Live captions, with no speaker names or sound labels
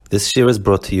This year is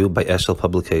brought to you by Eshel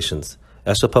Publications.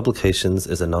 Eshel Publications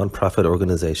is a non-profit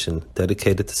organization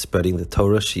dedicated to spreading the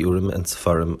Torah, Shiurim, and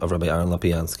Sefarim of Rabbi Aaron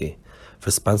Lopiansky. For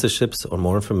sponsorships or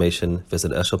more information,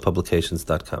 visit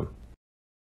eshelpublications.com.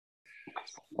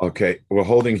 Okay, we're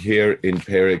holding here in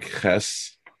Perek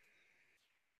Ches,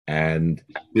 and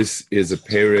this is a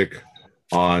Perek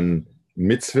on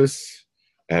mitzvahs,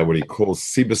 what he calls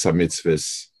Sibas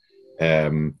HaMitzvahs,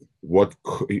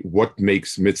 what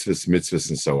makes mitzvahs,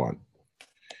 and so on.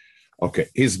 Okay,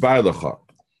 his Ba'alacha,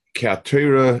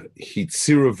 K'atera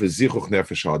hitziru v'zichuch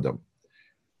nefesh adam.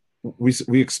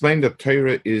 We explained that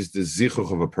Torah is the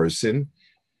zichuch of a person,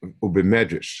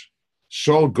 ubemedrash.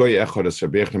 Shol goy echad es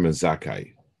rabbeichem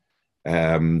zakai.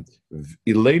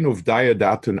 Ilenu v'daya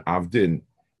datun avdin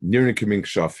nirin kiming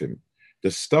shafim.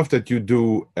 The stuff that you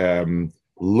do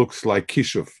looks like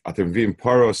kishuf. Atem vim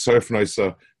para surf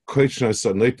noisa, koich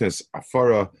noisa, neitnes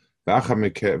afara,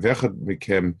 v'echad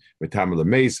mikem mitam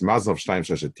lemeis, mazav shtayim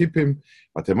shasha tipim,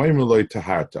 atem ayim loy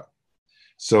taharta.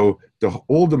 So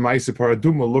all the Maisa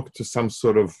Paraduma look to some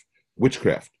sort of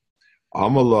witchcraft.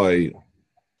 Amalai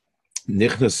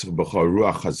nichnas b'char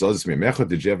ruach hazazis mimecha.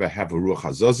 Did you ever have a ruach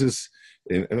hazazis?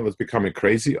 And it was becoming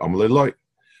crazy. Amalai loy.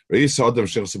 Reis adam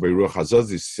shechus b'ruach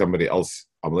hazazis. Somebody else.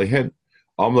 Amalai hen.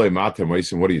 Amalai matam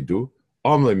reisim. What do?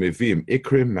 Amalai mevim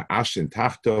ikrim ma'ashin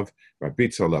tachtov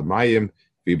rabitza lamayim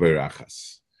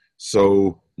v'berachas.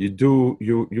 So you do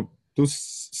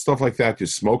stuff like that. You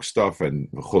smoke stuff and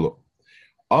v'chulu.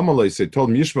 Amalei said, told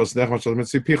him, you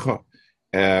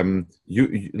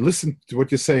listen to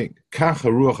what you're saying.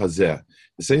 The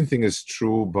same thing is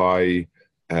true by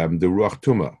the Ruach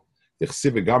Tumah. The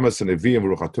Chsiv Gamas and Evim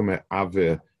Ruach Tumah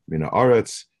Ave Mina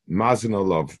Aretz Mazin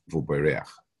Olav Vubereach.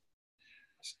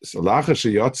 So Lacha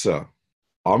Sheyotza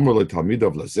Amrle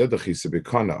Talmidov Lazedach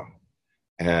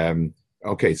Yisebekana.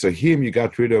 Okay, so him you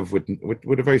got rid of with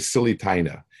a very silly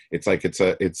taina. It's like it's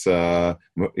a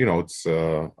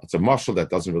muscle that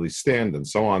doesn't really stand and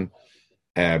so on.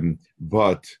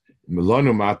 But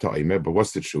Milano Mata Aime, but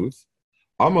what's the truth?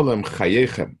 Amalem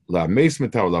Chayechem La Meis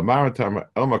Metav La Maratam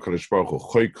Elma Kadosh Baruch Hu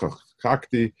Choy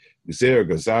Kakti Gzer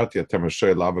Gazati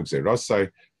Atamashay Lavak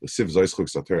Zerosai the Siv Zoischuk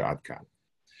Sater Adkan.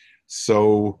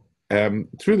 So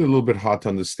it's really a little bit hard to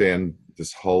understand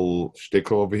this whole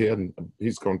shtickle over here, and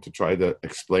he's going to try to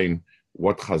explain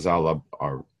what Chazal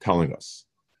are telling us.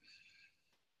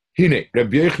 Hine,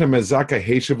 Rabbi Yochanan mezaka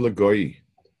heishav legoi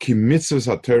ki mitzvahs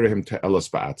haTorah te'elos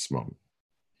ba'atzmam.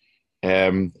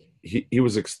 He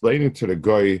was explaining to the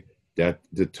guy that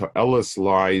the te'elos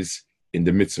lies in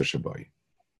the mitzvah shabai.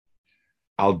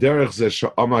 Al derech ze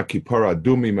she'ama kipara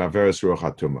adumi ma'averes ruach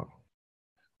hatumah.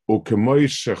 Ukemoi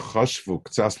shechashvu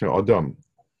k'tzas me'odam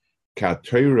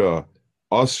ka'Torah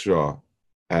asra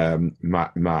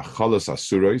ma'chalos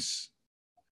asuros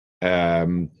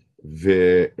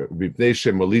v'mipnei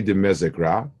she'molidim mezek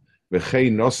ra v'chei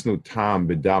nosnu tam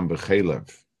b'dam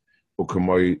v'chelev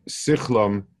ukemoi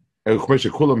sichlam ukemoi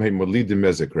shekulam he molidim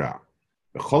mezek ra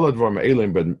v'chol advar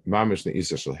me'elim b'mamish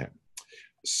ne'isa shalhem.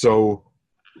 So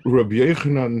Rabbi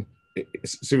Yochanan,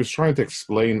 so he was trying to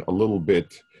explain a little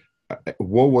bit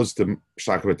what was the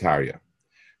Shakvatariya.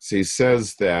 So he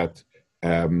says that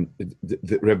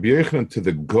the Rabbi Yochanan to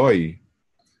the Goy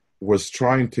was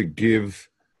trying to give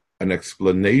an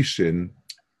explanation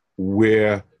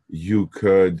where you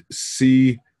could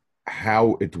see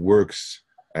how it works,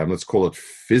 let's call it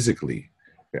physically,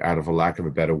 out of a lack of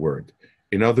a better word.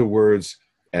 In other words,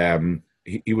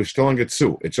 he was telling it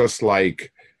too. It's just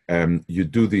like you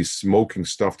do the smoking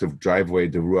stuff to drive away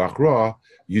the Ruach Ra,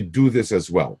 you do this as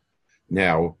well.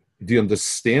 Now, the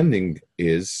understanding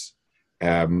is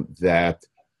that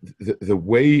the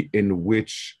way in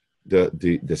which the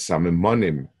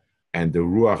Samimonim and the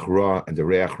Ruach Ra and the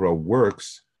Reach Ra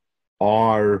works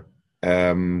are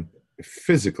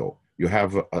physical. You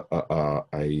have a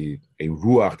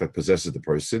Ruach that possesses the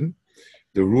person.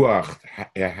 The Ruach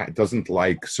doesn't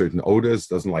like certain odors,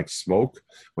 doesn't like smoke.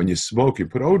 When you smoke, you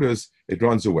put odors, it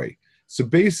runs away. So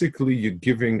basically, you're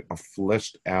giving a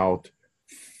fleshed out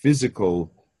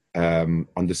physical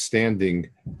understanding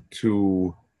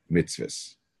to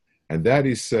mitzvahs. And that,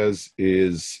 he says,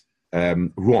 is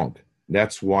wrong.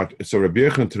 That's what, so Rabbi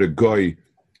Yochanan to the guy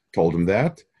told him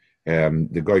that.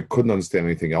 The guy couldn't understand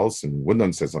anything else and wouldn't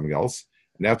understand something else.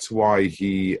 And that's why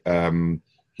he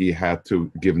had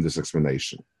to give him this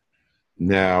explanation.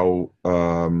 Now,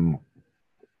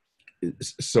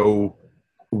 so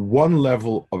one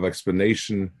level of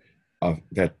explanation of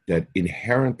that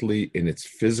inherently in its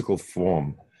physical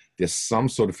form, there's some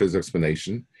sort of physical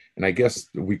explanation. And I guess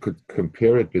we could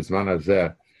compare it bisman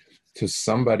hazeh to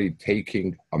somebody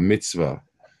taking a mitzvah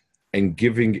and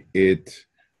giving it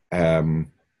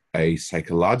a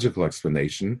psychological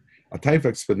explanation, a type of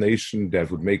explanation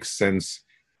that would make sense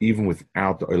even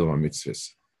without the Olam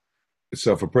HaMitzvahs.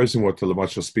 So if a person were to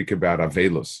Lamashal speak about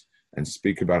Avelos and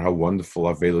speak about how wonderful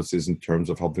Avelos is in terms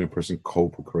of helping a person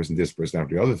cope, a person this, person that,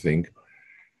 the other thing,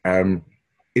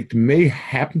 it may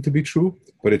happen to be true,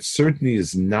 but it certainly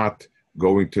is not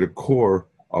going to the core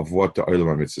of what the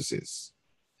Olam HaMitzvahs is.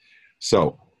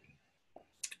 So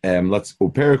let's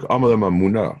Perek Amalam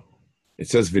Amuna. It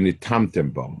says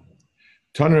v'nitamtem bam.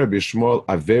 Tana Rabbi Shmuel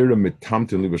avera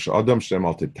mitamtem libash adam shem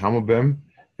al titamu bem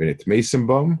v'nitmesim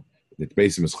bam.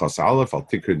 Nitmesim is chas aleph al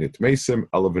tikr nitmesim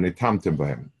ala v'nitamtem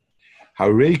bam.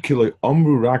 Harei kiloi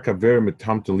amru rak avera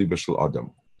mitamtem libash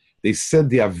adam. They said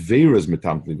the avera is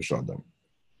mitamtem libash adam.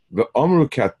 Ve'amru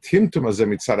ki atimtum azeh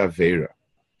mitzad avera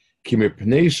ki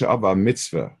mipnei she'ava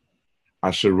mitzvah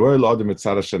asher roel adam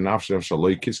mitzad asher nafshem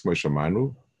shaloi kis k'mo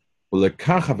shamanu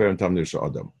u'lekach avera mitamtem libash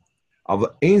adam.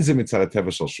 Now,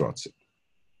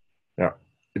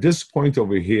 this point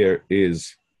over here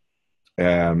is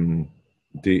a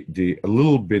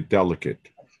little bit delicate.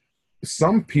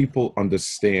 Some people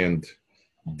understand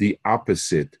the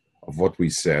opposite of what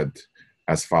we said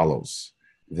as follows: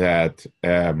 that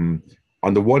on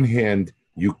the one hand,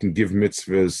 you can give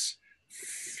mitzvahs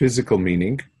physical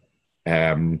meaning.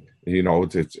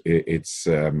 It's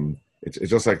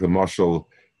just like the mashal.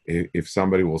 If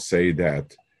somebody will say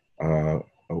that.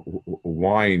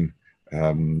 Wine,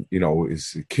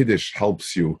 is kiddush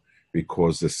helps you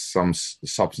because there's some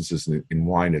substances in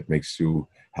wine that makes you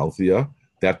healthier.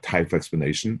 That type of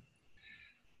explanation.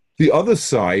 The other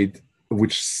side,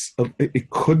 which it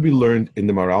could be learned in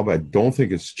the Maral, but I don't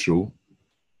think it's true,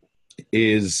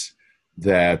 is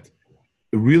that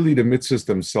really the mitzvahs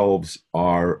themselves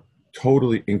are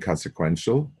totally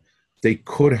inconsequential. They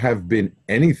could have been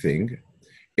anything.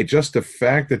 It's just the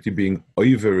fact that you're being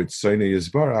over at Soine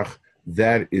Yisbarach,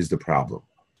 that is the problem.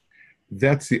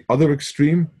 That's the other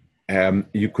extreme.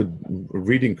 You could,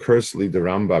 reading cursely the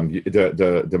Rambam,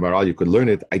 the Maral, you could learn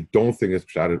it. I don't think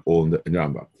it's shot at all in the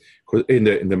Rambam, in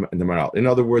the Maral. In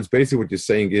other words, basically what you're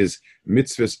saying is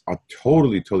mitzvahs are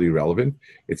totally relevant.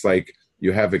 It's like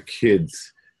you have a kid,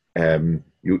 you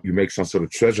make some sort of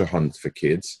treasure hunt for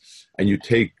kids, and you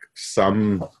take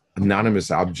some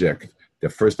anonymous object, the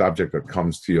first object that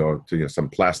comes to your some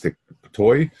plastic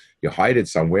toy, you hide it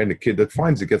somewhere, and the kid that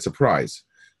finds it gets a prize.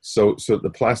 So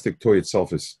the plastic toy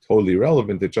itself is totally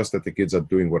irrelevant. It's just that the kids are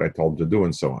doing what I told them to do,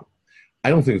 and so on. I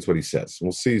don't think it's what he says.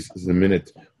 We'll see in a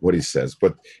minute what he says.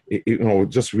 But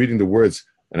just reading the words,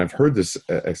 and I've heard this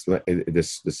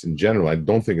in general. I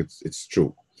don't think it's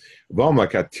true. It's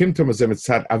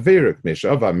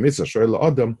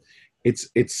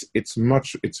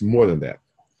more than that.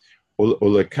 So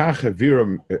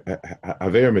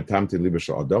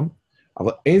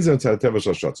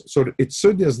it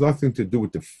certainly has nothing to do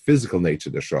with the physical nature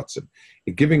of the shotzen.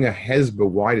 Giving a hezbollah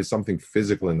why is something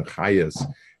physical in the chayas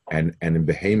and in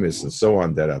behemoths and so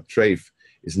on that are treif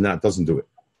doesn't do it.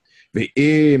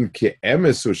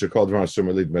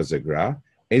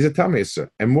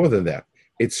 And more than that,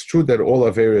 it's true that all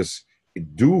Averas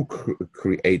do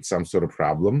create some sort of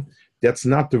problem. That's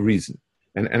not the reason.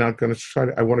 And I'm going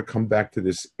to I want to come back to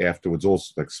this afterwards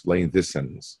also to explain this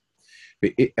sentence.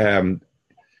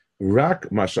 Rak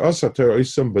mash'as haTorah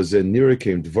oisam bazeh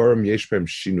nirakim dvarim yesh behem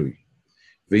shinui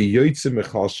v'yoytze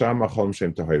mechal sham macholm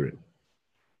shem tahirin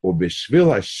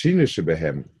u'beshvil hashinui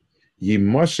shebehem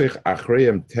yimoshech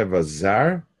achreihem teva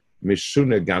zar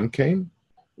mishune gamkein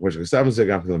v'shgesav ze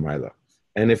gam l'mayla.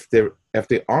 And if they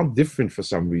aren't different for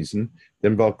some reason,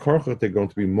 then bal korcha they're going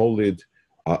to be molded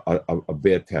a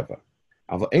bad teva.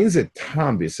 Aber ein ze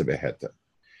tam bise behete.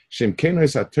 Shem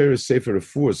kenois haTorah sefer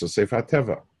refuas or sefer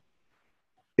teva.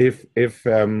 If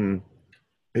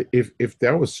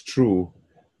that was true,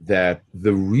 that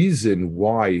the reason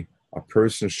why a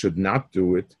person should not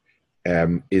do it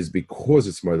is because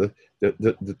it's murder,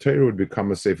 the Torah would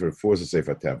become a sefer refuas or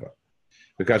sefer teva.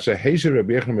 Because sheheisha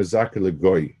Rabbi Yechon mezake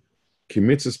legoy ki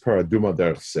mitzvahs paraduma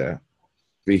derech seh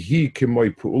v'hi kimoi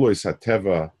pu'ulois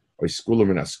hateva or skulam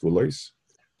min askulois.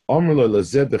 Amrlo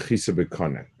lazed the chisa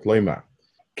bekane. Kloima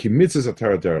ki mitzvahs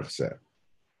hatera derech seh.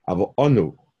 Avo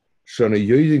anu shona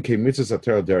yoyin ki mitzvahs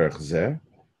hatera derech seh.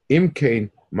 Im kein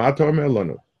matar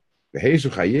melanu. V'heishu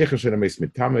chayecha shena meis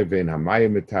mitame vein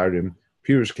hamayim mitarim.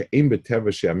 Pirush ke'im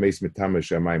beteva shea meis mitame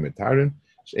shea hamayim mitarim.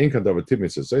 She'en kan davar tib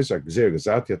mitzvahs zoysak gzer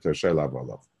gezati hater shela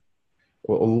avalav.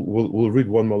 We'll read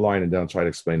one more line and then I'll try to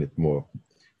explain it more.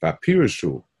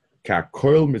 V'apirushu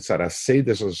ka'koil mitzad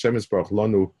haseder shel Hashem yisbarach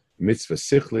lanu mitzvah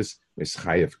sichlis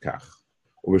mischayev kach.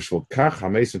 Uv'shvul kach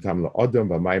hameis mitam la'odam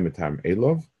v'mayim mitam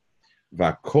elov.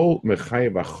 V'akol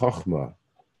mechayev ha'chochma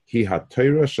Hi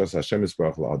ha-Torah shas Hashem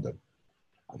yisbarach la'adam.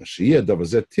 Aber sheyeh davar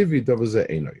zeh tivi, davar zeh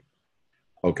einoi.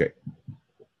 Okay,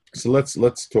 so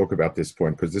let's talk about this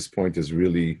point, because this point is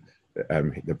really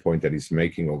the point that he's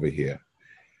making over here.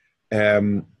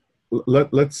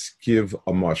 Let's give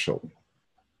a mashal.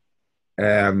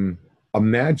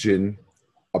 Imagine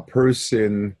a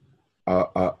person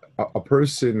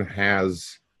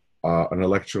has an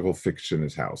electrical fixture in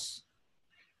his house,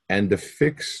 and the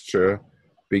fixture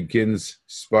begins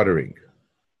sputtering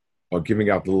or giving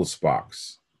out little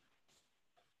sparks.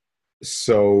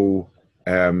 So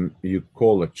you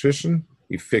call an electrician,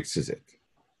 he fixes it.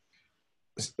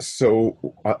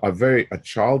 So a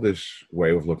childish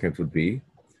way of looking at it would be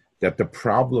that the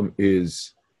problem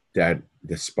is that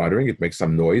the sputtering, it makes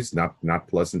some noise, not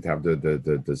pleasant to have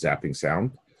the zapping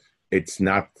sound. It's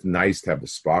not nice to have the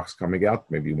sparks coming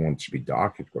out. Maybe you want it to be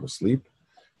dark, you'd go to sleep.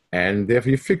 And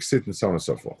therefore you fix it and so on and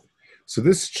so forth. So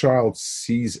this child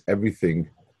sees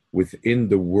everything within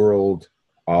the world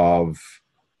of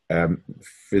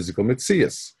physical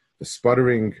mitzias, the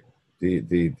sputtering,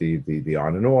 the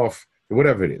on and off,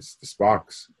 whatever it is, the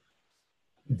sparks.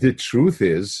 The truth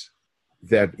is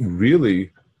that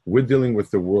really we're dealing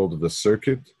with the world of the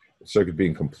circuit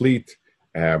being complete,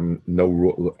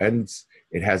 no ends.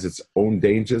 It has its own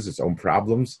dangers, its own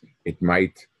problems. It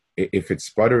might, if it's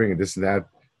sputtering and this and that,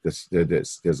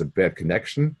 there's a bad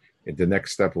connection. The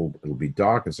next step will be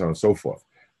dark and so on and so forth.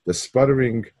 The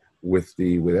sputtering with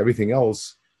everything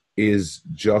else is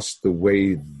just the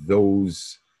way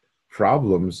those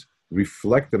problems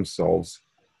reflect themselves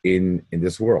in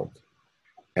this world.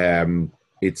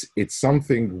 It's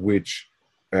something which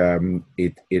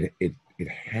it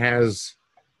has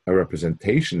a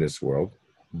representation in this world,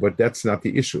 but that's not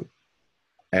the issue.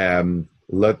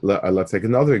 Let's take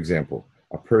another example.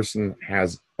 A person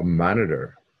has a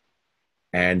monitor,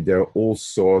 and there are all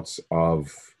sorts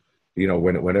of,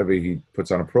 whenever he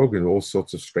puts on a program, all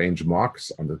sorts of strange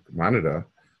marks on the monitor.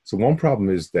 So one problem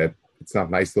is that it's not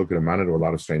nice to look at a monitor with a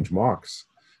lot of strange marks.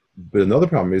 But another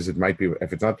problem is it might be,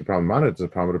 if it's not the problem monitor, it's a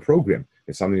problem with the program.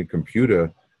 It's something in the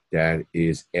computer that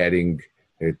is adding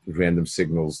random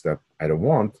signals that I don't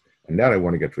want, and that I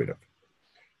want to get rid of.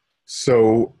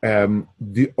 So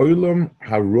the Olam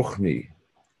HaRuchni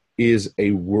is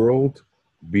a world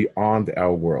beyond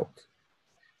our world.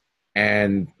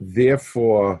 And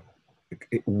therefore,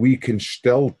 we can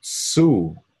stell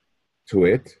zu to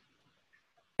it,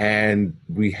 and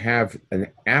we have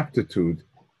an aptitude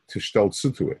to stell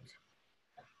zu to it.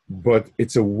 But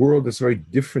it's a world that's very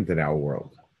different than our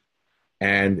world.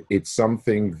 And it's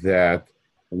something that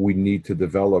we need to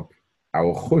develop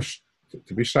our chush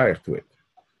to be shaykh to it.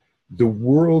 The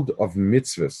world of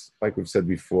mitzvahs, like we've said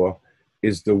before,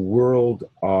 is the world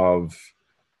of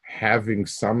having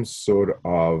some sort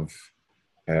of,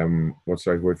 what's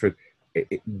the right word for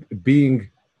it? Being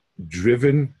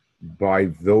driven by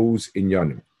those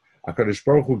inyanim. HaKadosh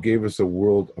Baruch Hu gave us a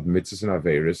world of mitzvahs and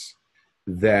averis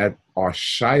that are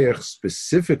shaykh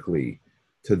specifically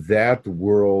to that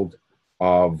world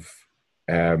of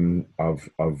the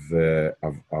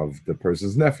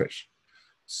person's nefesh.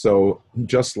 So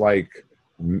just like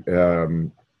a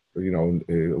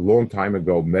long time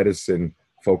ago, medicine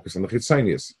focused on the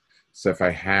chitzonius. So if I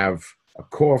have a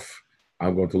cough,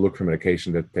 I'm going to look for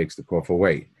medication that takes the cough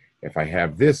away. If I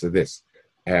have this or this.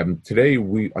 Today,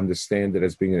 we understand it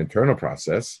as being an internal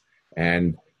process,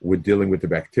 and we're dealing with the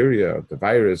bacteria, the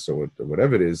virus, or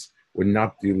whatever it is. We're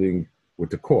not dealing with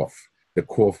the cough. The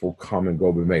cough will come and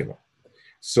go b'meila.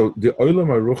 So the Olam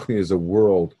HaRuchni is a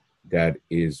world that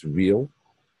is real.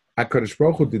 HaKadosh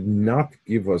Baruch Hu did not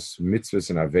give us mitzvahs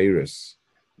and averis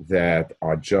that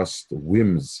are just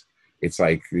whims. It's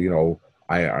like,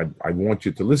 I want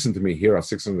you to listen to me. Here are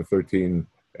 613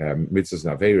 mitzvahs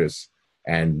and averis,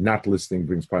 and not listening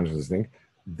brings punishment.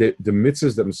 The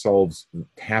mitzvahs themselves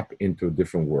tap into a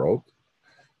different world.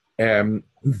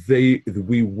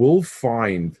 We will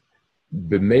find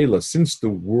b'meila, since the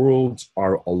worlds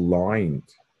are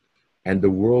aligned, and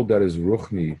the world that is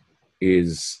ruchni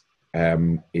is a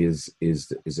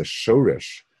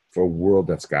shoresh for a world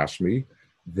that's gashmi,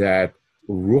 that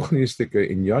ruchnistic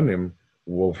inyanim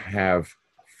will have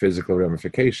physical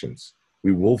ramifications.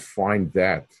 We will find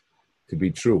that to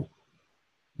be true.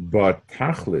 But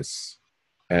tachlis,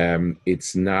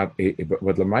 it's not.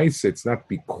 But lemaisa, it's not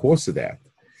because of that,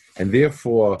 and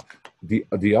therefore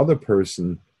the other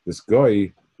person, this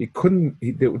guy, he couldn't.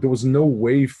 There was no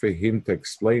way for him to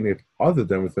explain it other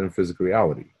than within physical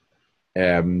reality.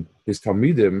 His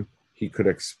talmidim, he could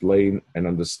explain and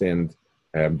understand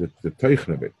the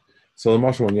teichen of it. So,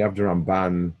 when you have the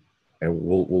Ramban,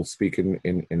 we'll speak in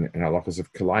halachas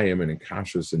of Kalayim and in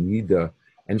Kashrus and Nida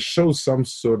and show some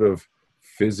sort of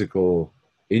physical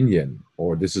inyan,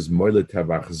 or this is moile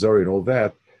tevach zori and all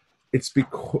that, it's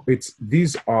because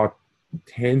these are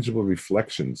tangible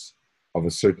reflections of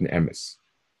a certain emes.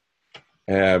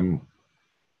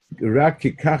 רק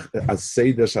ככך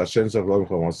הסדר שהשם צריך לא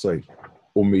יכול לעשות,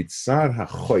 ומצד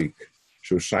החוק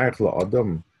שהוא שייך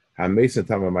לאדם, המסן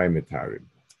תם המים מתארים.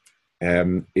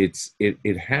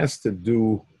 It has to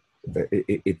do,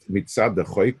 מצד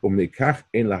החוק, ומכך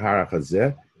אין להערך הזה,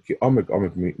 כי עומק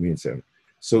מינסם.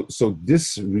 So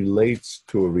this relates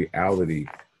to a reality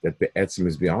that be'etzim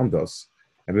is beyond us,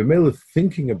 and b'mele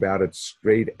thinking about it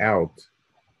straight out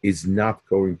is not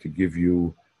going to give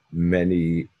you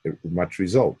much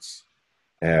results.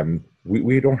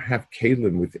 We don't have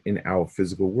kalim within our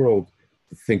physical world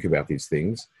to think about these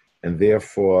things, and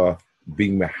therefore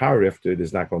being meharif to it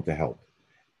is not going to help.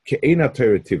 Ke'ena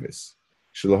Torah tivis.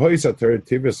 Shalahois Torah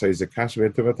tivis is a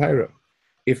kashver Torah.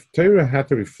 If Torah had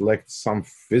to reflect some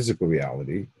physical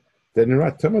reality, then in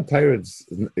Torah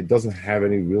it doesn't have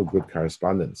any real good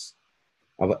correspondence.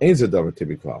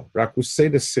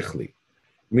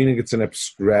 Meaning it's an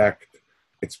abstract,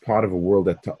 it's part of a world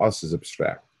that to us is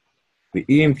abstract.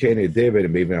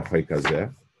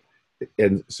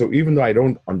 And so even though I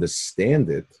don't understand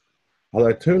it,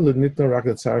 Torah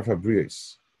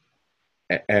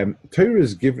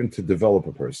is given to develop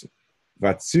a person.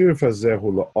 And this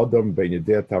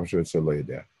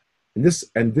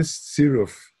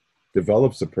siruf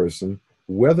develops a person,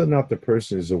 whether or not the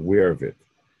person is aware of it.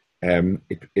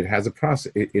 It has a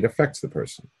process. It affects the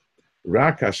person.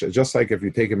 Rakash, just like if you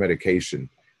take a medication,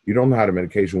 you don't know how the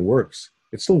medication works.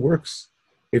 It still works.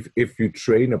 If you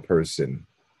train a person,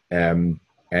 and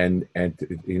in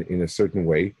a certain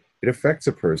way, it affects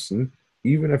a person,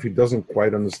 even if he doesn't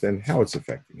quite understand how it's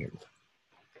affecting him.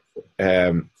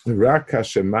 If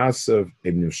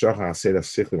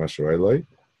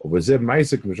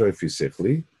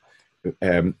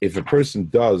a person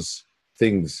does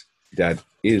things that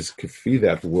is kefi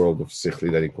that world of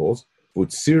sichli that he calls,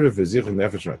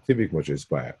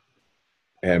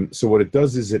 so what it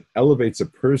does is it elevates a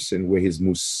person where his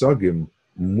musagim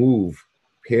move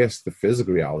past the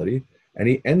physical reality, and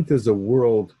he enters a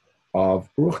world of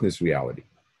ruchnis reality.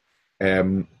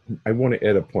 I want to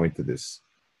add a point to this.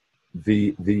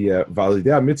 The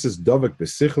validea mitzvahs davak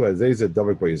b'sichla zeh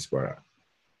davak b'yispara.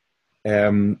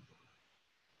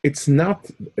 It's not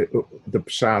the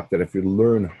pshat that if you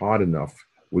learn hard enough,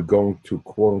 we're going to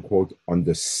quote unquote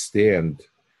understand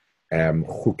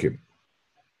chukim.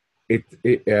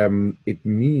 It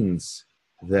means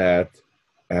that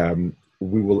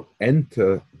we will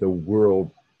enter the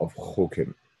world of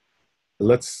chukim.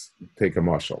 Let's take a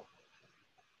mashal.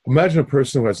 Imagine a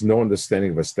person who has no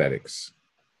understanding of aesthetics,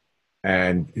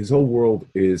 and his whole world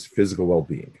is physical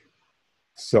well-being.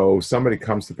 So somebody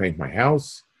comes to paint my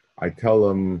house. I tell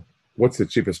him, what's the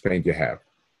cheapest paint you have?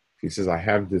 He says, I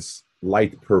have this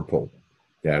light purple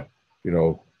that,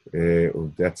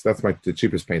 that's the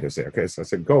cheapest paint. I say, okay. So I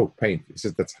said, go paint. He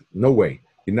says, that's no way.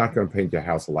 You're not going to paint your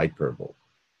house light purple.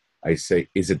 I say,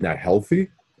 is it not healthy?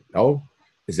 No.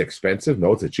 Is it expensive?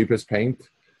 No, it's the cheapest paint.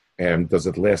 And does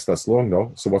it last us long?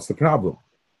 No. So what's the problem?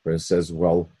 He says,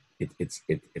 well, it's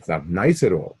not nice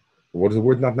at all. What does the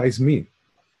word not nice mean?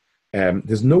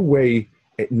 There's no way,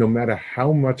 no matter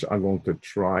how much I'm going to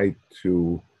try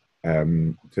to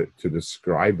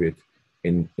describe it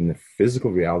in the physical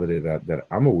reality that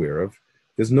I'm aware of,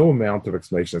 there's no amount of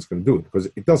explanation that's going to do it, because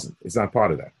it doesn't. It's not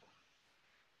part of that.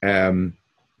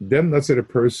 Then let's say the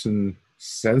person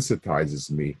sensitizes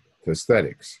me to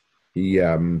aesthetics.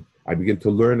 I begin to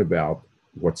learn about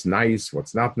what's nice,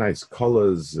 what's not nice,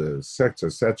 colors,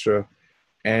 etc.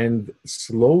 And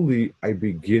slowly I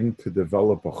begin to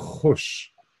develop a chush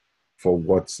for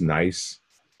what's nice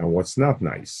and what's not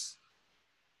nice.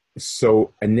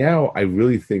 So, and now I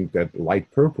really think that light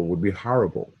purple would be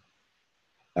horrible.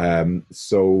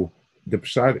 So the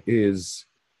pshat is,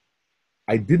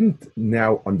 I didn't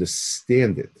now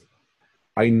understand it.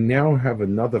 I now have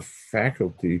another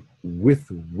faculty with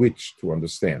which to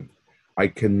understand. I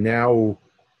can now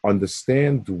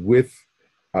understand with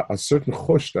a certain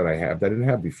chosh that I have that I didn't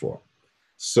have before.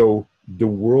 So the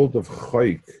world of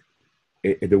chayk,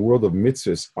 the world of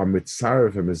mitzvahs, are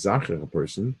mitzarev and mezacher a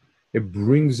person. It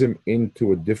brings him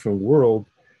into a different world,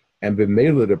 and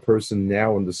b'meila the person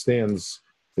now understands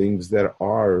things that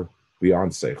are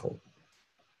beyond seichel.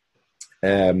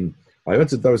 I went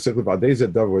to Davar Seichel V'Adei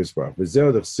Davar Yisparach.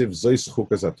 V'zeh Odech Zois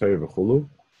Chukas HaTorah V'Chulu.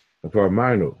 V'kvar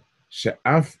Marnu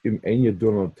she'af im ein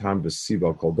yedun al tam b'siv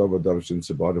al kol davar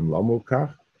shensebadim lamu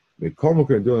kach v'kol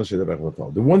mokar yedun she'davach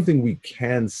v'tal. The one thing we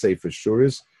can say for sure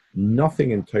is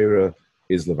nothing in Torah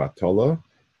is levatola,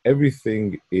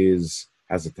 everything has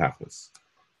a tachlis.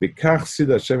 B'kach sid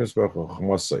Hashem Yisbarach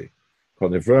Chomosai, kol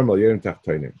nivram al yerim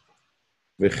tachtonim.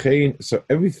 So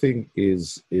everything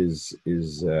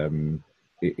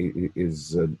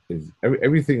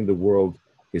everything in the world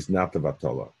is not the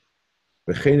vatala.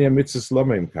 V'chein mitzvos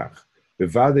lameim kach.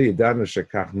 Bevade yedanu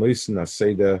shekach noisen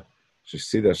aseda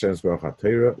shesida Hashem Yisbarach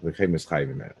HaTorah v'chein mischayim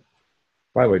imenu.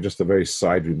 By the way, just a very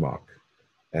side remark.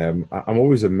 I'm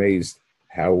always amazed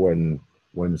how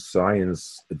when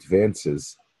science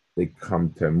advances, they come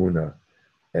to Emunah.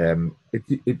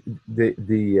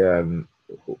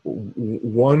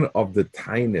 One of the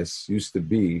tiniest used to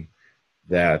be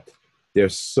that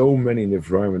there's so many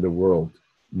Nivraim in the world,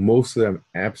 most of them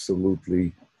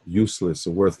absolutely useless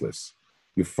or worthless.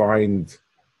 You find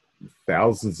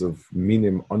thousands of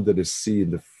minim under the sea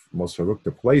in the most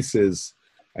farukta places,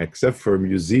 except for a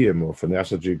museum or for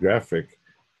National Geographic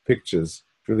pictures,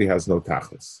 it really has no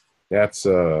tachlis. That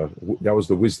was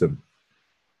the wisdom.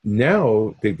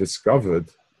 Now they've discovered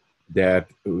that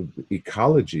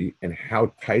ecology and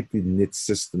how tightly knit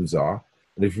systems are,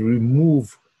 and if you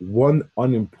remove one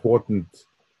unimportant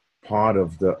part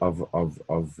of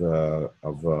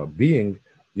being,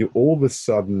 you all of a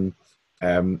sudden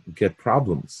get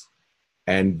problems.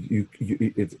 And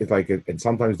it's like, and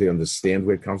sometimes they understand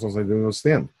where it comes from, sometimes they don't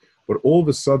understand. But all of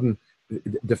a sudden,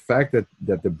 the fact that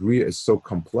the Bria is so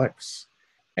complex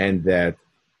and that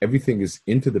everything is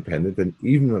interdependent, and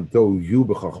even though you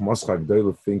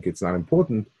think it's not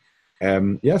important,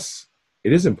 yes,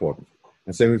 it is important.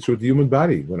 And same is true with the human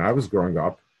body. When I was growing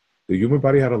up, the human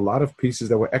body had a lot of pieces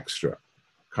that were extra,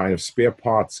 kind of spare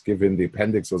parts, given the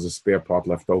appendix was a spare part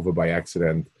left over by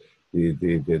accident.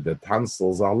 The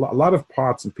tonsils, a lot of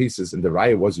parts and pieces, and the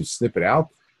raya was you snip it out,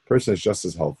 person is just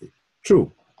as healthy.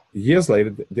 True. Years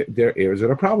later, there are areas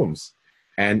that are problems.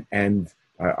 And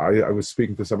I was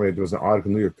speaking to somebody, there was an article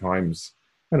in the New York Times,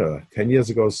 I don't know, 10 years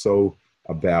ago or so,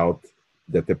 about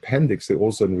that the appendix, they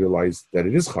also realized that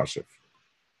it is chashiv.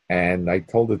 And I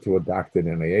told it to a doctor in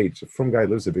NIH, from guy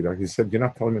who lives a big doctor. He said, "You're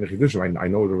not telling me the chidushim. I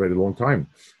know it already a long time."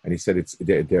 And he said, "It's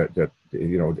it's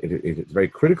a very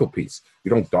critical piece. You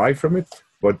don't die from it,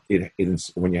 but it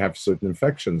is when you have certain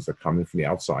infections that come in from the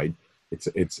outside.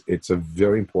 It's a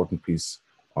very important piece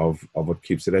of what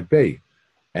keeps it at bay."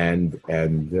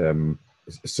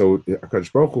 So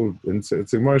Hakadosh Baruch Hu, it's a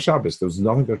Gemara Shabbos. There's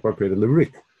nothing that Baruch created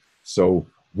lyric. So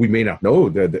we may not know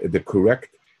the correct.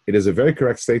 It is a very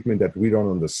correct statement that we don't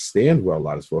understand where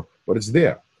Allah is for, but it's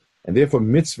there. And therefore,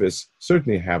 mitzvahs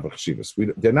certainly have a chshivas.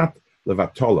 They're not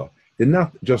levatola. They're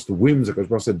not just whims. Because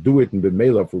Baruch said, do it and be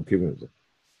mela for giving it.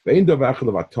 Ve'in dovach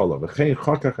levatola. V'chein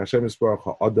chakach Hashem Yisbarach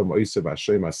ha'adam oisev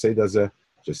Hashem ha'seid hazeh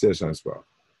sheseh Hashem Yisbarach.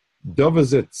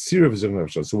 Dovazet sirav zirnav.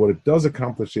 So what it does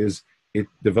accomplish is it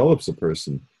develops a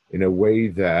person in a way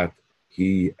that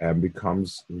he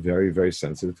becomes very, very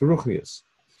sensitive to ruchnias.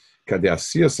 So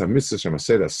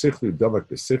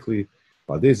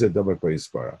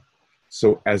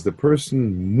as the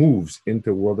person moves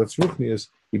into a world that's ruchnias,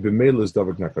 he b'meila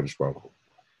davak nakadosh baruch hu.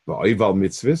 Va'oival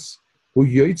mitzvahs hu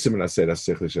yoytzim min aseh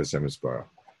hasichli sheshem yisbarach.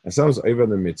 And sometimes over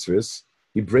the mitzvahs,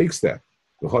 he breaks that.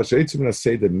 B'meila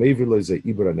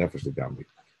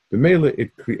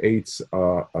it creates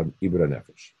an ibra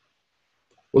nefesh.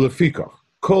 Well, lefikach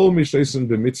kol mishleisim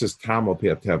b'mitzvahs tam al pi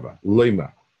hateva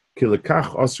leima. If a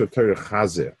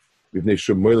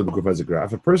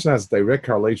person has direct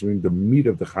correlation between the meat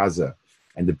of the chaza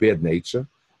and the bad nature,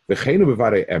 and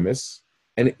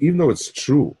even though it's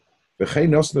true, and this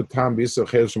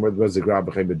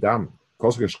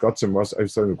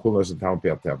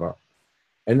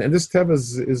teva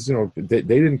is they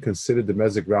didn't consider the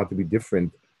mezek ra to be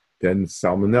different than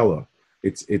salmonella.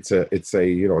 It's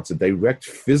a direct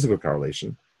physical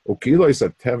correlation. Okilo is a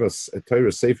teva, a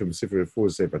Torah sefer, Tiferes for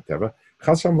sefer teva.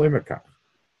 Chasam lemakach.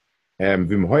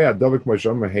 V'mhoya adavik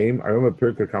masham mahem. Aroma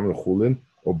Perek kamen chulin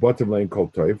or bottom lane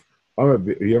called toiv. Amar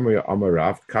Yirmiyah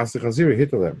Amarav Kasi Chazir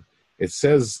hitalem. It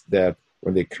says that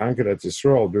when they conquered at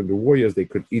Yisroel during the war years, they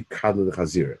could eat kadla the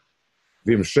chazir.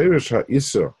 V'im sheirish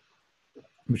ha'isur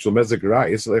mishal mezek ra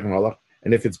isur lechem halach.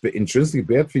 And if it's intrinsically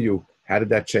bad for you, how did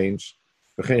that change?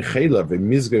 V'chein chayla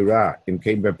v'mizge ra im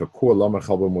kein ben pakur lama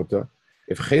chalba muta.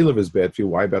 If chaylev is bad for you,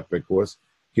 why bad? Because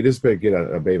he does get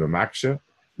a baby maksha,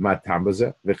 ma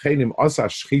tambaze. V'cheinim asa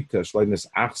shchita shleinis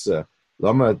achse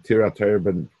lama tira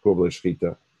terben kubla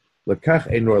shchita. Lekach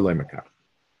enor lemakach.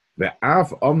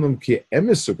 Ve'af omnum ki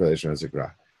emes sukalation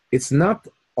azikra. It's not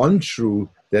untrue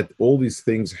that all these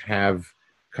things have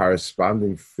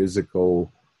corresponding physical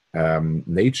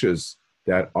natures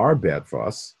that are bad for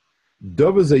us.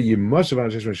 Dobaze yimash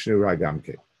v'anashesh m'shnei ra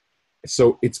gamke.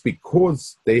 So it's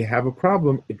because they have a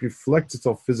problem, it reflects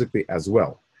itself physically as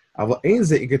well.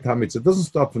 It doesn't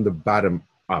start from the bottom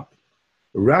up.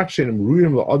 In other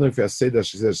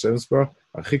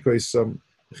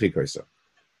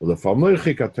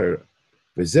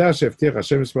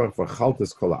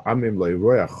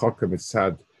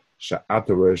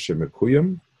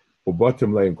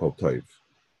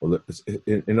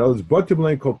words, bottom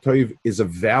line called toiv is a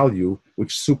value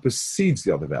which supersedes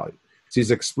the other value. So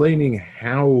he's explaining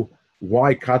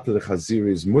why kata the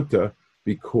chazir is mutter,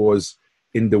 because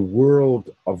in the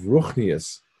world of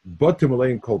ruchnius, bottom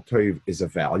line called toiv is a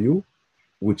value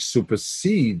which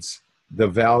supersedes the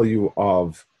value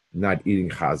of not eating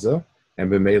chaza,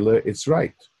 and b'meila it's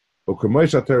right.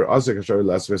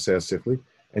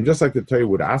 And just like the Torah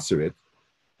would answer it,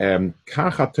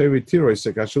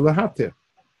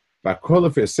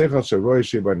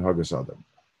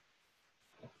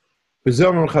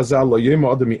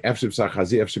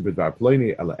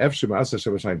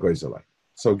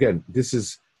 so again, this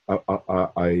is a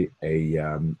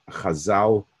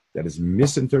chazal that is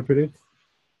misinterpreted,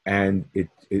 and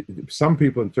some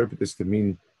people interpret this to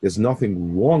mean there's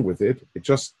nothing wrong with it. It's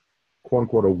just quote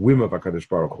unquote a whim of HaKadosh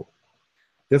Baruch Hu.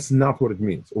 That's not what it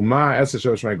means.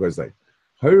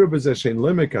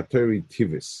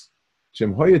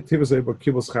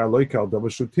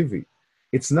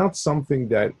 It's not something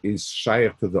that is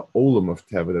shaykh to the olam of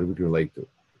teva that we can relate to.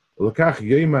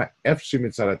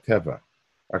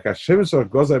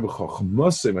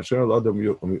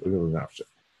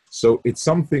 So it's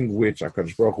something which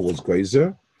HaKadosh Baruch Hu was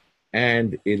geyser,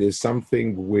 and it is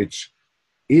something which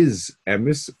is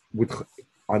emes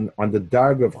on the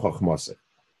darg of chochmase.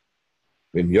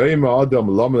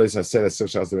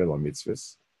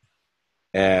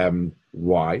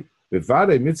 Why?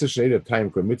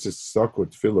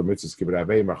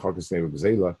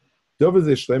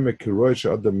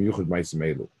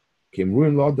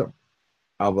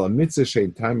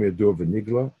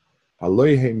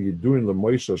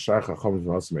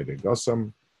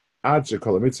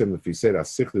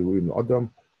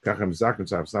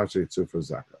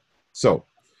 So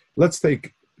let's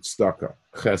take tzedakah,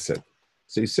 chesed.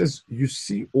 So he says, you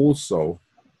see also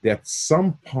that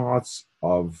some parts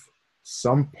of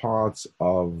the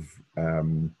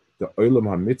olam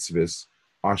hamitzvahs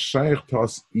are shaykh to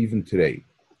us even today.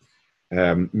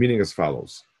 Meaning as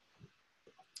follows: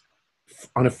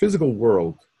 on a physical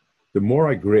world, the more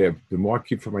I grab, the more I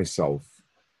keep for myself,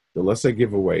 the less I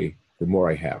give away, the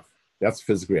more I have. That's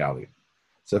physical reality.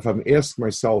 So if I'm asking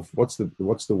myself, what's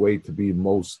the way to be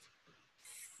most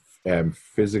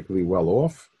physically well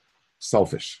off?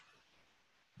 Selfish.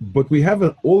 But we have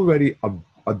already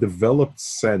a developed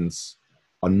sense,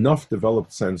 enough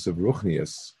developed sense of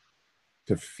ruchnius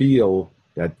to feel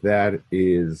that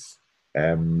is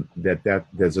that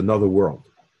there's another world.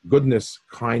 Goodness,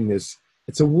 kindness,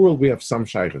 it's a world we have some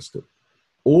shaykhs to.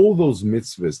 All those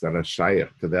mitzvahs that are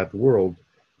shaykh to that world,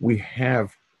 we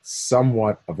have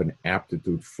somewhat of an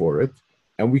aptitude for it,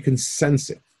 and we can sense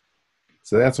it.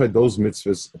 So that's why those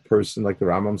mitzvahs, a person, like the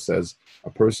Rambam says, a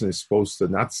person is supposed to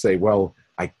not say, well,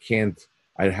 I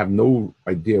have no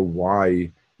idea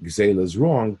why Gzela is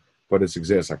wrong, but it's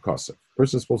Gzela Sakasa. A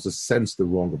person is supposed to sense the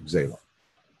wrong of Gzela.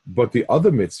 But the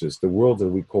other mitzvahs, the world that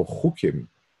we call chukim,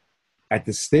 at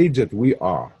the stage that we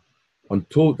are,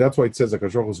 that's why it says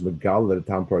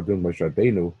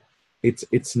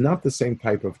it's not the same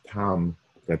type of tam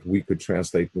that we could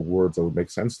translate the words that would make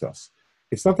sense to us.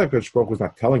 It's not that Kadosh Baruch Hu is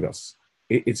not telling us.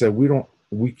 It's that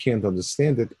we can't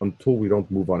understand it until we don't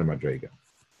move on in Madrega.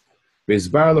 So it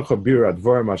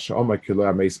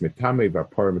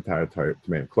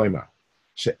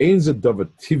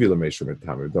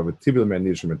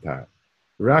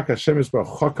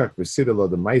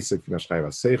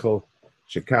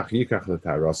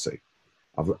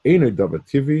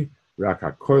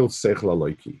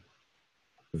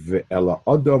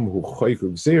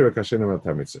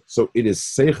is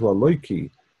seichel aloiki,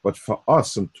 but for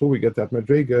us, until we get that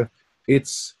madrega,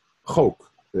 it's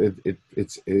chok.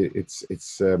 It's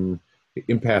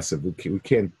impassive. We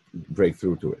can't break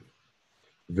through to it.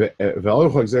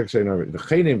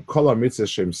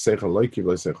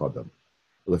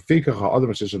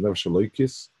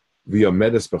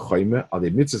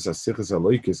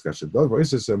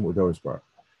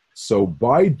 So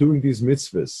by doing these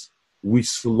mitzvahs, we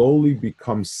slowly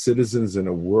become citizens in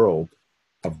a world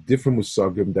of different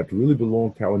musagim that really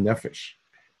belong to our nefesh.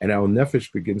 And our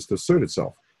nefesh begins to assert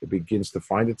itself. It begins to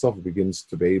find itself. It begins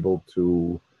to be able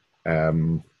to,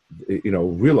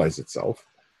 realize itself.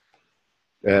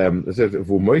 Even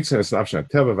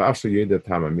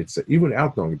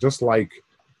out knowing, just like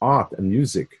art and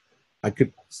music,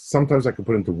 sometimes I could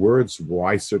put into words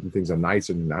why certain things are nice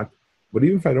and not. But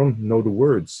even if I don't know the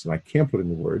words and I can't put in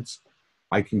the words,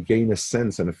 I can gain a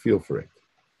sense and a feel for it.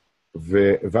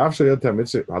 This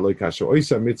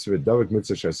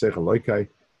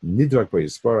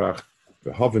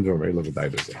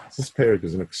Perek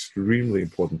is an extremely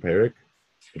important Perek,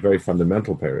 a very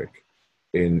fundamental Perek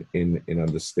in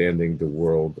understanding the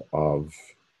world of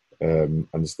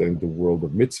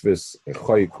mitzvahs,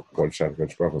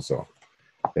 so.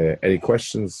 Any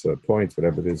questions, points,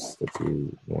 whatever it is that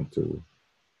you want to?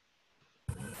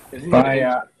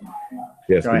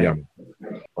 Yes, Binyamin.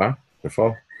 What?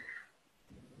 Before?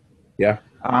 Yeah.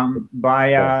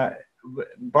 By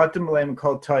bottom line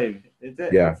called Toiv. Is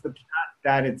it? Yeah. It's the pshat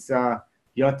that it's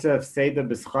Yotzev Seder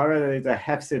B'schara, that is a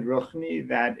Hefsid Ruchni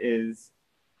that is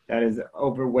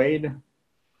overweight.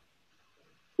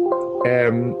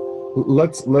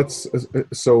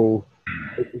 So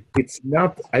it's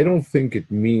not, I don't think it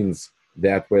means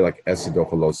that way like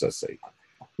Esidocholosa say.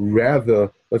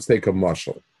 Rather, let's take a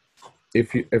mashal.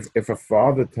 If a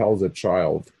father tells a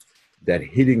child that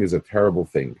hitting is a terrible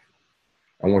thing,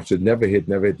 and one should never hit,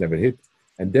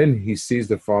 and then he sees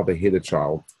the father hit a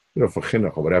child, for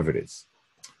chinuch or whatever it is,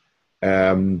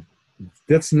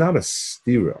 that's not a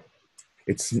stira.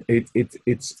 It's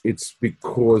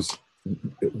because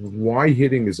why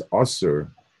hitting is usher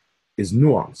is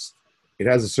nuanced. It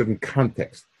has a certain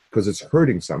context because it's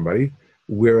hurting somebody,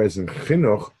 whereas in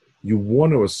chinuch, you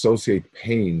want to associate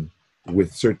pain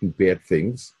with certain bad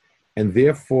things, and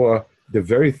therefore the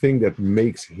very thing that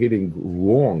makes hitting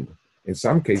wrong in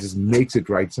some cases makes it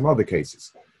right in some other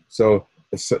cases. So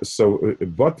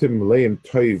bottom layim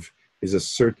toiv is a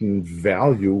certain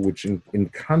value which in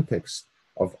context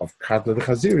of Katla de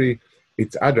Chaziri,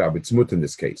 it's adrab, it's mut in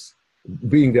this case.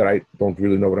 Being that I don't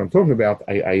really know what I'm talking about,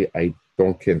 I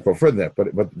can't go further than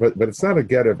that. But it's not a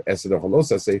get of Esed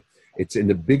Ochalosa. Say it's in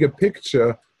the bigger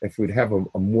picture. If we'd have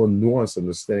a more nuanced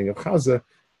understanding of Chaza,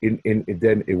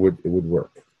 then it would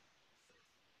work.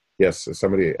 Yes,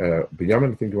 somebody,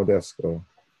 Binyamin, I think you want to ask. Yeah,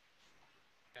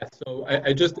 so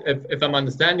I just, if I'm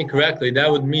understanding correctly,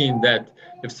 that would mean that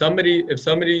if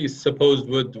somebody supposed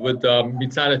would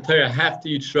mitzad Torah have to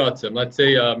eat shratzim, let's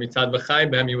say mitzad v'chai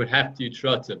b'hem, you would have to eat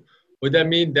shratzim. Would that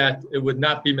mean that it would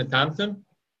not be metamtim?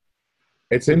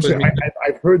 It's interesting.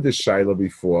 I've heard this shaila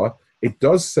before. It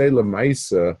does say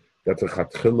lemaisa that the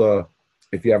chatchila,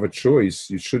 if you have a choice,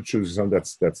 you should choose something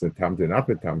that's metamtim, not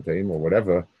metamtim, or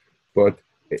whatever. But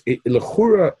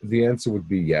l'chura, the answer would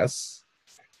be yes.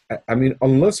 I mean,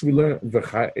 unless we learn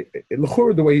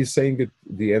l'chura, the way he's saying it,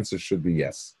 the answer should be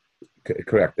yes.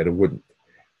 Correct, that it wouldn't.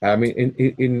 I mean,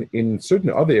 in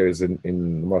certain other areas,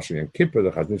 in Moshe and Kippur,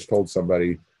 the Chaznish told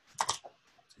somebody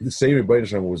the same Rebbeinu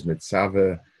Shalom was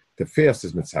mitzvah to fast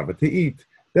is mitzvah to eat.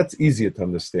 That's easier to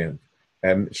understand.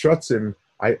 And shratzim,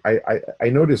 I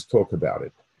know there's talk about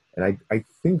it, and I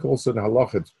think also in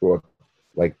halach it's brought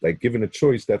like given a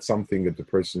choice, that's something that the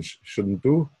person shouldn't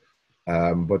do.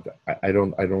 But I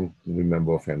don't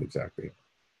remember offhand exactly.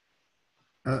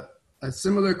 A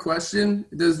similar question: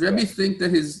 does Rebbe think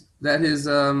that his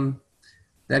lashon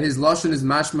is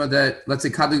mashma that, let's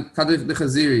say kaddish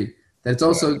lechaziri, that it's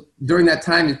also during that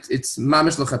time it's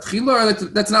mamish lechatchila, or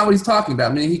that's not what he's talking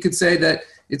about? I mean, he could say that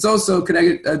it's also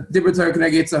connected dibur Torah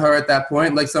connected to her at that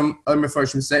point, like some other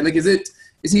mefarshim say. Like, is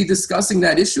he discussing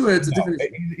that issue, or it's a different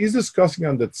issue? He's discussing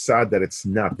on the side that it's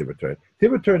not dibur Torah.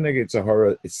 Dibur Torah neged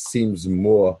Sahara, it seems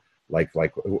more like a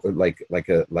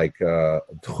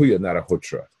tchuya, not a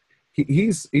hutra.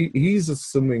 He's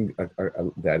assuming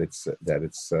that it's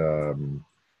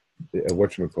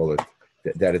whatchamacallit,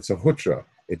 that it's a hutra.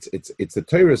 It's the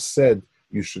Torah said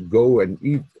you should go and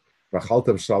eat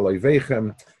v'chaltem shalai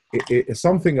veichem. It's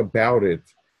something about it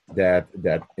that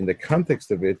in the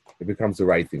context of it becomes the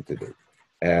right thing to do.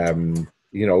 In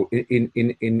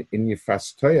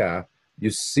Yifas Torah,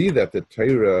 you see that the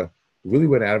Torah really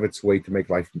went out of its way to make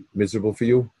life miserable for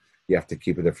you. You have to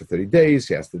keep it there for 30 days.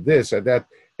 You have to this or that.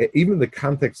 Even the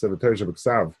context of the Torah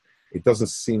Shabbat, it doesn't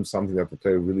seem something that the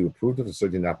Torah really approved of. It's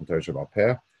certainly not in Torah Shabbat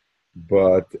Peh.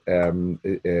 But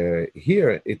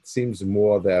here it seems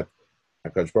more that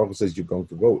HaKadosh Baruch Hu says you're going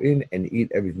to go in and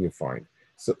eat everything you find.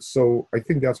 So I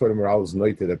think that's why the moral is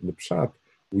noted that in the Pshat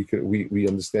we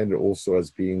understand it also as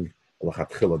being a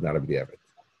lachatchila, not a b'diavad.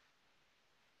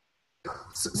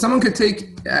 Someone could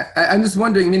take. I'm just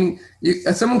wondering. Meaning,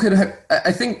 someone could have.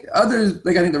 I think others,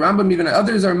 like I think the Rambam, even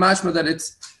others are mashma that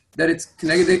it's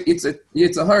connected.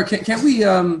 It's a har. Can't we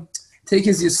take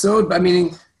his yesod by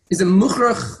meaning? Is it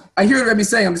muchrach? I hear Rabbi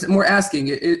saying. I'm just more asking.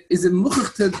 Is it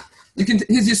muchrach to? You can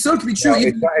his yesod could be true.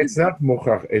 No, it's not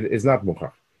muchrach. It's not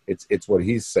muchrach. It's what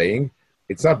he's saying.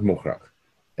 It's not mukhrach.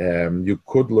 You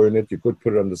could learn it. You could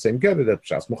put it on the same getter that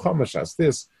Shas Muhammad, Shas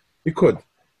this. You could.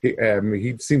 He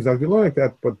seems not to be like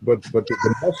that, but the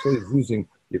mashal is using.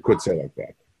 You could say like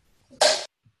that.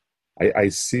 I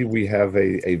see we have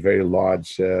a very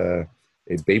large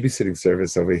a babysitting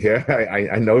service over here.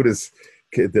 I notice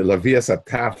the Lavias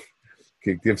Ataf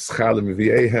gives Chalim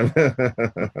Viehem.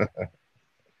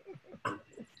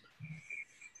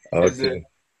 Okay.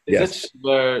 Is it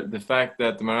where the fact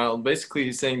that the Maharal basically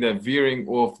he's saying that veering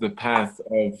off the path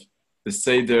of the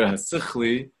Seder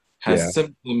HaSichli has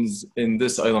symptoms in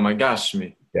this Olam HaGashmi?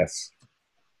 Yes.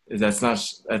 That's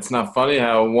not funny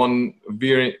how one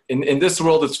veering in this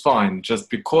world it's fine, just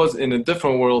because in a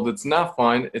different world it's not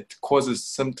fine, it causes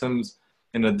symptoms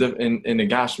in a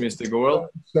Gashmistic world.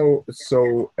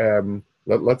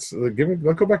 Let's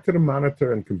go back to the monitor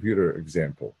and computer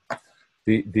example.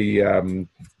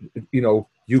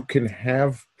 You can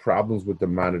have problems with the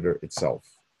monitor itself.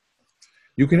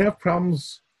 You can have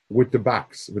problems with the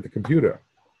box, with the computer,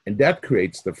 and that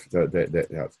creates the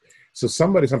so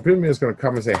some premier is going to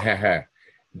come and say,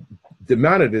 the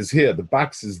monitor is here, the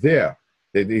box is there.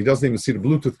 He doesn't even see the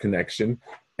Bluetooth connection,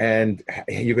 and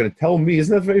you're going to tell me,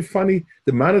 isn't that very funny?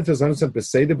 The monitor is 100%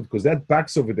 beseder because that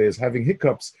box over there is having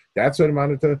hiccups. That's why the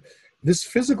monitor. This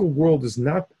physical world is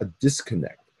not a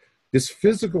disconnect. This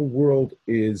physical world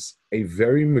is a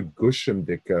very megushim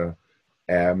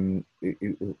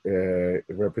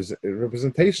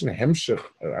representation, hemshich,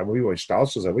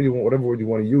 whatever word you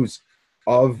want to use,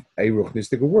 of a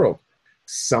ruchnistic world.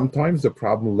 Sometimes the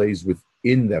problem lays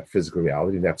within that physical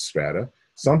reality, that strata.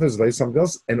 Sometimes it lays something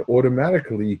else, and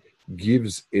automatically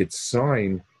gives its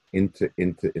sign into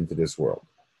this world.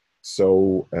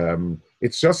 So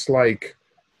it's just like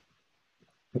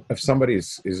if somebody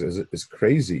is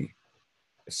crazy.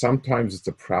 Sometimes it's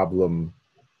a problem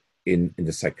in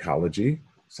the psychology.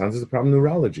 Sometimes it's a problem in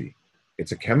neurology.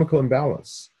 It's a chemical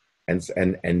imbalance, and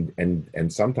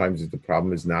sometimes the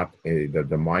problem is not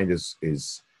the mind is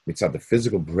it's not the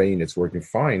physical brain. It's working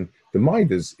fine. The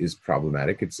mind is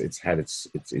problematic. It's had its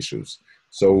issues.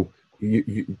 So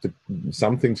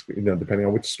some things, depending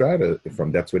on which strata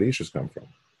from, that's where the issues come from.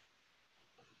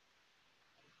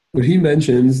 When he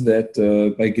mentions that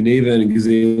by Geneva and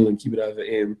Gezel and Kibbutz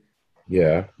Avim,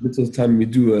 mitzvahs time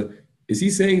midua, is he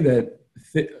saying that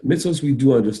mitzvahs we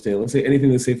do understand? Let's say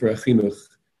anything the Sefer HaChinuch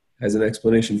has an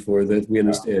explanation for that we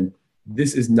understand.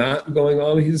 This is not going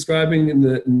on. He's describing in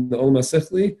the Olam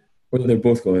HaSechli, or they're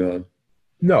both going on.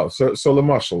 No. So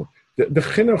Lamashal, the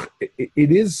Chinuch,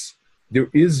 there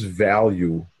is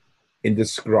value in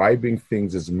describing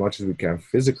things as much as we can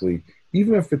physically,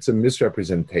 even if it's a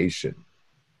misrepresentation.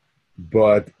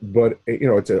 But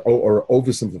it's or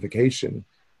oversimplification.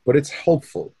 But it's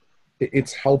helpful.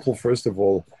 It's helpful, first of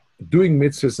all, doing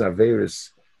mitzvahs and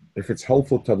averis, if it's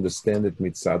helpful to understand it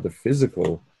mitzvah, the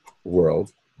physical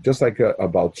world, just like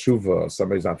about tshuva,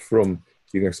 somebody's not from,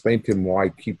 you can explain to him why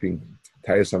keeping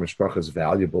Tiferes HaMishpacha is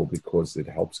valuable because it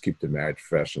helps keep the marriage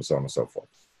fresh and so on and so forth.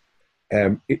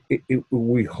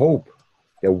 We hope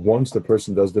that once the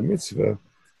person does the mitzvah,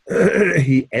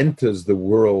 he enters the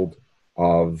world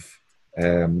of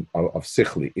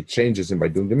sichli. It changes him by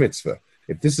doing the mitzvah.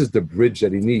 If this is the bridge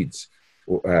that he needs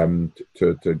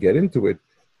to get into it,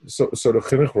 so the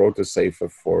Chinuch wrote a sefer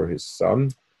for his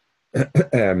son.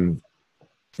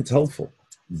 It's helpful,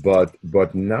 but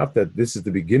not that this is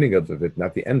the beginning of it,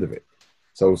 not the end of it.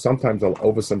 So sometimes I'll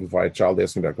oversimplify. A child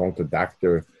asks me about going to the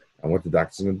doctor and what the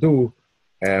doctor's going to do.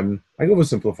 I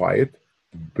oversimplify it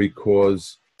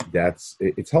because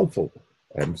it's helpful.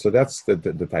 So that's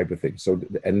the type of thing. So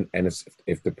and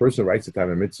if the person writes the time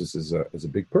of mitzvahs is a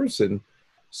big person,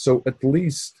 so at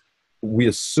least we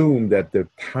assume that the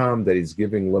tam that he's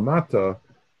giving lamata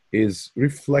is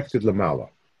reflected lamala,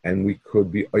 and we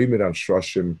could be oimed on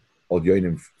shroshim al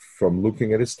yonim from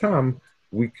looking at his tam.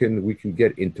 We can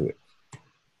get into it,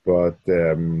 but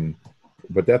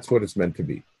that's what it's meant to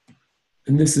be.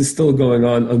 And this is still going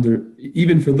on under,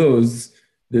 even for those,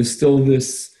 there's still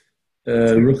this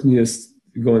ruchnius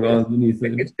going on beneath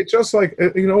it. It's just like,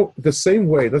 the same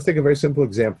way. Let's take a very simple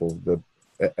example that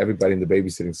everybody in the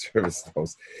babysitting service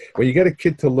knows. When you get a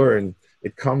kid to learn,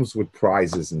 it comes with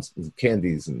prizes and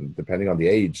candies, and depending on the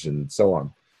age and so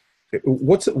on.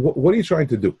 What are you trying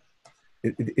to do?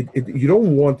 You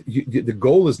don't want, the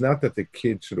goal is not that the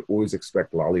kid should always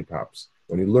expect lollipops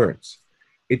when he learns.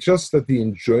 It's just that the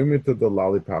enjoyment of the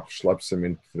lollipop schleps him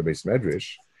into the base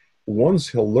medrash. Once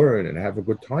he'll learn and have a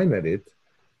good time at it,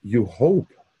 you hope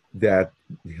that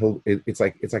it's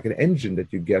like an engine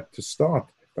that you get to start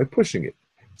by pushing it.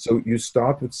 So you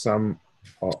start with some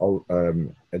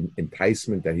an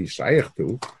enticement that he's shaykh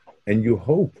to, and you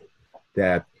hope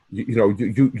that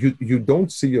you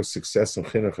don't see your success in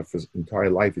chinuch if his entire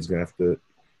life he's going to have to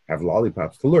have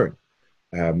lollipops to learn.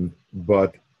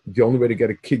 But the only way to get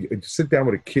a kid, to sit down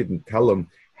with a kid and tell him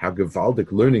how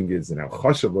gewaldic learning is and how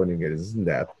chashav learning is, isn't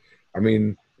that? I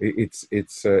mean, it's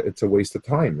a waste of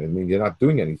time. I mean, you're not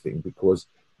doing anything because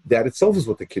that itself is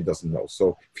what the kid doesn't know.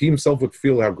 So if he himself would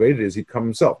feel how great it is, he'd come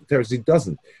himself. He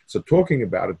doesn't. So talking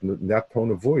about it in that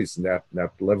tone of voice and that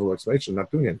level of explanation,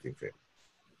 not doing anything for him.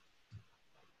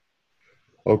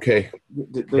 Okay.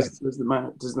 Does the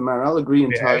Maharal agree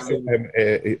entirely?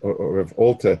 Of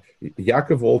Alta,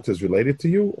 Yaakov Alta is related to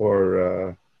you,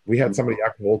 or we had somebody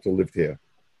Yaakov Alta lived here.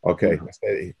 Okay,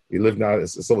 he lived now.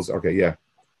 Okay, yeah.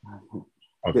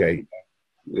 Okay.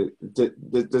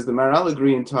 Does the Maharal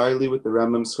agree entirely with the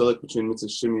Rambam's chiluk between mitzvah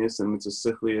shimius and mitzvah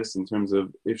sichlius in terms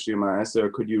of ifshi ma'aser, or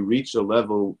could you reach a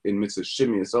level in mitzvah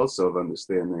shimius also of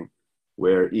understanding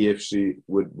where ifshi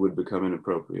would become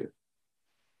inappropriate?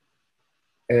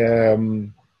 I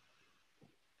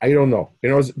don't know.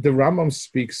 The Rambam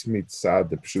speaks mitzad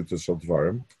the pshuta shel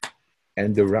dvarim,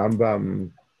 and the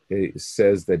Rambam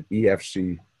says that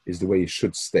efshi is the way you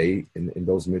should stay in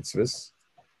those mitzvahs.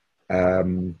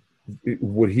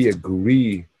 Would he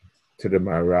agree to the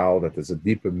Maharal that there's a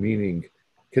deeper meaning?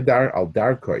 Kedar al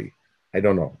darkoi. I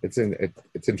don't know. It's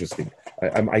interesting.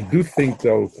 I do think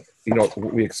though,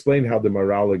 we explained how the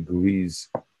Maharal agrees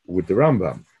with the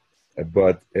Rambam.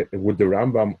 But would the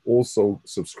Rambam also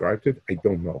subscribe to it? I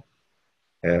don't know.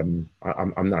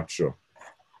 I'm not sure.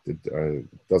 It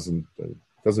doesn't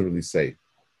really say.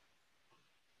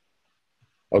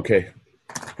 Okay,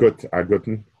 good.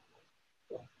 Good.